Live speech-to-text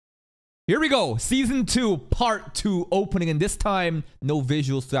Here we go. Season 2, Part 2 opening. And this time, no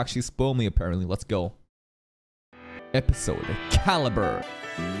visuals to actually spoil me, apparently. Let's go. Episode Caliber.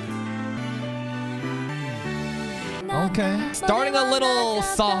 Okay. Starting a little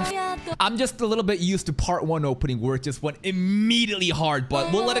soft. I'm just a little bit used to Part 1 opening where it just went immediately hard,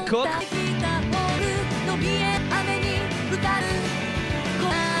 but we'll let it cook.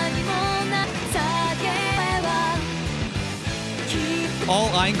 All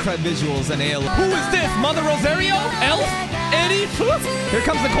Aincrad visuals and AL. Who is this? Mother Rosario? Elf? Eddie? Here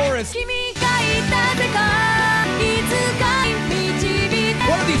comes the chorus. What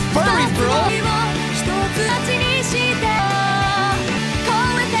are these furries, bro?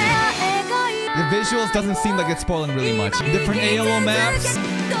 The visuals doesn't seem like it's spoiling really much. Different ALO maps.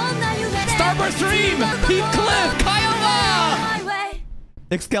 Starburst Dream! Heathcliff! Kiowa!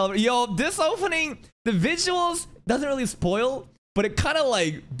 Excalibur. Yo, this opening, the visuals doesn't really spoil, but it kind of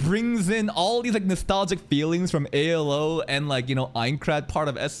like brings in all these like nostalgic feelings from ALO and like, you know, Aincrad part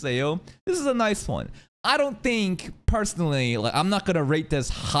of SAO. This is a nice one. I don't think personally, like I'm not gonna rate this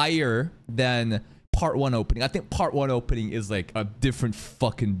higher than Part 1 opening. I think Part 1 opening is like a different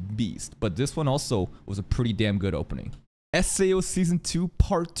fucking beast, but this one also was a pretty damn good opening. SAO Season 2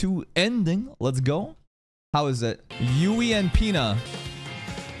 Part 2 ending. Let's go. How is it? Yui and Pina.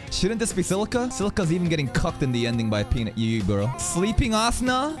 Shouldn't this be Silica? Silica's even getting cucked in the ending by Pina. Yui, bro. Sleeping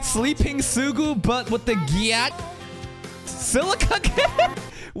Asuna? Sleeping Sugu, but with the Gyat? Silica?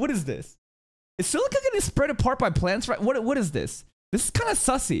 What is this? Is Silica getting spread apart by plants? Right? What is this? This is kind of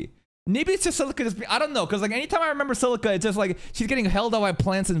sussy. Maybe it's just Silica just I don't know, because like anytime I remember Silica, it's just like she's getting held out by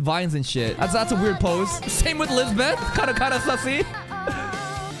plants and vines and shit. That's a weird pose. Same with Lisbeth. Kind of sussy.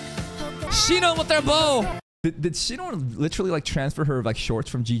 Shino with their bow. Did Shino literally like transfer her like shorts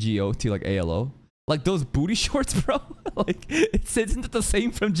from GGO to like ALO? Like those booty shorts, bro? Like isn't it the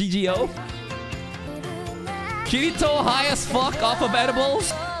same from GGO? Kirito high as fuck off of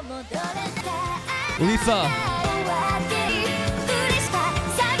edibles. Lisa.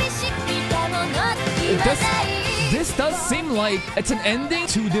 This does seem like it's an ending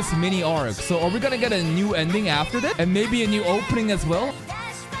to this mini arc. So are we gonna get a new ending after this? And maybe a new opening as well?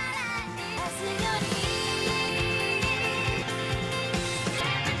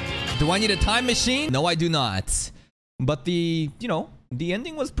 Do I need a time machine? No, I do not. But the, you know, the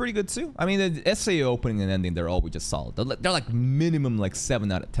ending was pretty good too. I mean, the SAO opening and ending, they're always just solid. They're like minimum like 7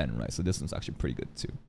 out of 10, right? So this one's actually pretty good too.